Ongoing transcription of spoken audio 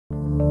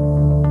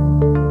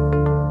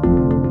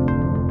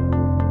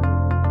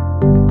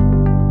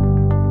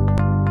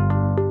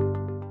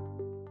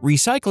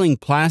Recycling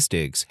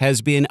plastics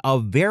has been a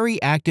very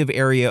active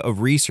area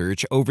of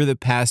research over the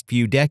past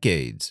few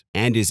decades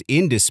and is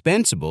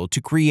indispensable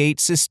to create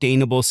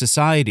sustainable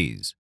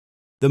societies.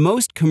 The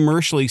most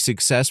commercially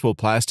successful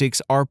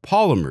plastics are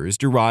polymers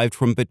derived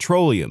from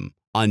petroleum,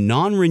 a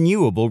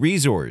non-renewable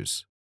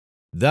resource.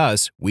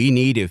 Thus, we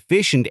need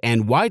efficient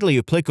and widely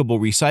applicable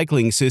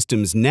recycling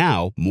systems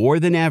now more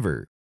than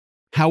ever.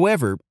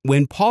 However,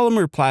 when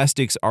polymer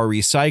plastics are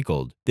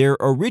recycled, their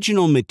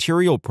original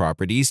material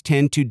properties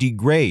tend to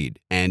degrade,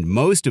 and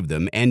most of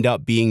them end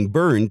up being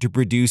burned to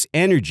produce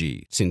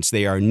energy since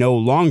they are no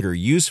longer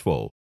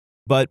useful.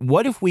 But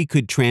what if we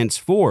could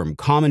transform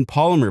common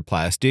polymer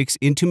plastics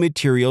into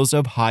materials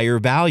of higher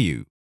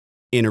value?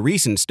 In a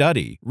recent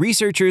study,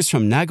 researchers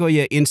from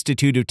Nagoya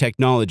Institute of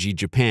Technology,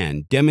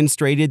 Japan,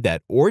 demonstrated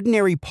that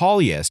ordinary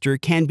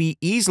polyester can be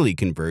easily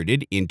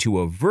converted into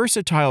a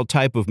versatile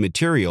type of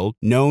material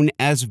known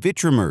as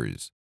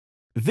Vitrimers.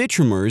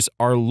 Vitrimers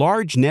are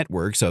large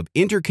networks of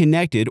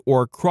interconnected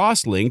or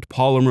cross-linked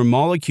polymer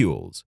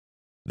molecules.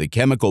 The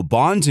chemical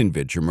bonds in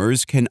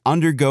Vitrimers can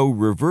undergo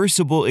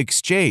reversible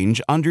exchange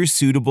under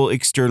suitable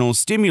external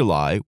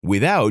stimuli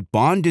without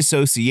bond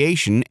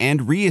dissociation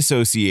and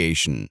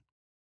reassociation.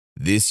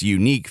 This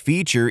unique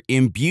feature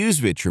imbues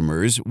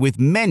Vitrimers with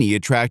many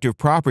attractive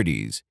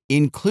properties,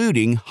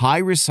 including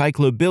high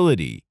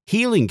recyclability,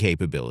 healing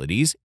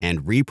capabilities,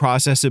 and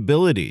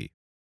reprocessability.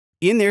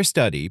 In their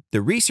study,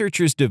 the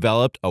researchers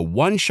developed a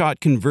one-shot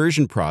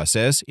conversion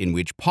process in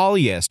which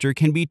polyester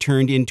can be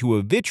turned into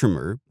a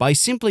Vitrimer by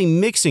simply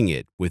mixing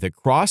it with a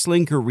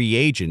cross-linker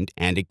reagent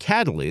and a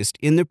catalyst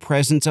in the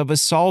presence of a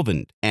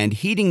solvent and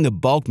heating the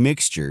bulk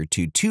mixture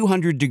to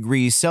 200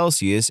 degrees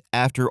Celsius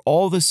after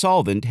all the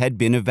solvent had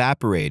been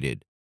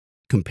evaporated.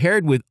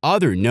 Compared with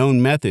other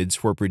known methods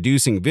for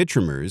producing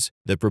Vitrimers,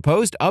 the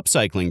proposed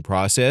upcycling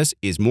process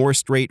is more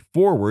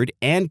straightforward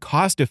and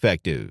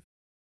cost-effective.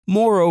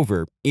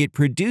 Moreover, it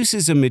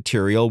produces a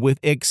material with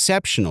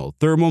exceptional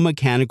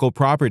thermomechanical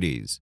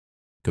properties.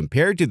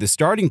 Compared to the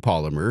starting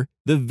polymer,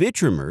 the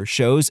Vitrimer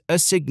shows a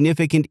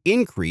significant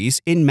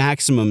increase in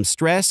maximum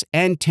stress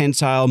and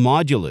tensile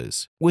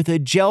modulus, with a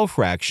gel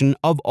fraction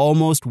of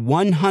almost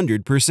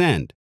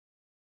 100%.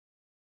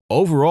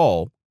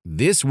 Overall,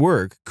 this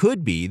work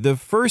could be the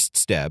first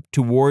step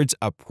towards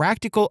a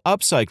practical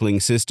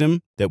upcycling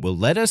system that will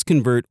let us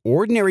convert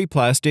ordinary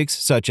plastics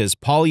such as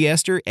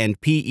polyester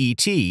and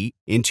PET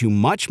into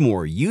much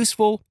more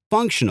useful,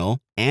 functional,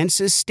 and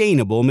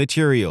sustainable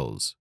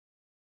materials.